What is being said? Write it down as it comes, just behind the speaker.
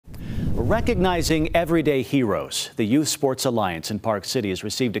Recognizing everyday heroes, the Youth Sports Alliance in Park City has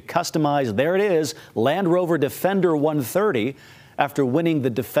received a customized, there it is, Land Rover Defender 130 after winning the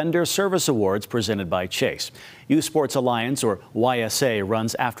Defender Service Awards presented by Chase. Youth Sports Alliance, or YSA,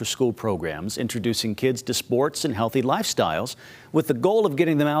 runs after-school programs introducing kids to sports and healthy lifestyles with the goal of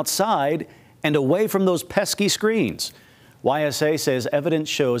getting them outside and away from those pesky screens. YSA says evidence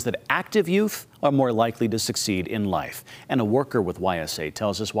shows that active youth are more likely to succeed in life. And a worker with YSA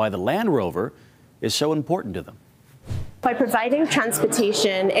tells us why the Land Rover is so important to them. By providing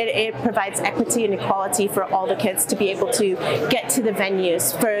transportation, it provides equity and equality for all the kids to be able to get to the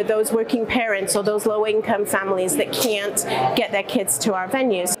venues. For those working parents or those low-income families that can't get their kids to our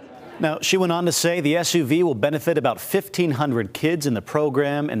venues. Now, she went on to say the SUV will benefit about 1,500 kids in the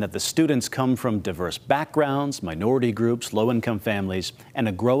program and that the students come from diverse backgrounds, minority groups, low-income families, and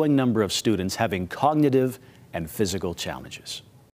a growing number of students having cognitive and physical challenges.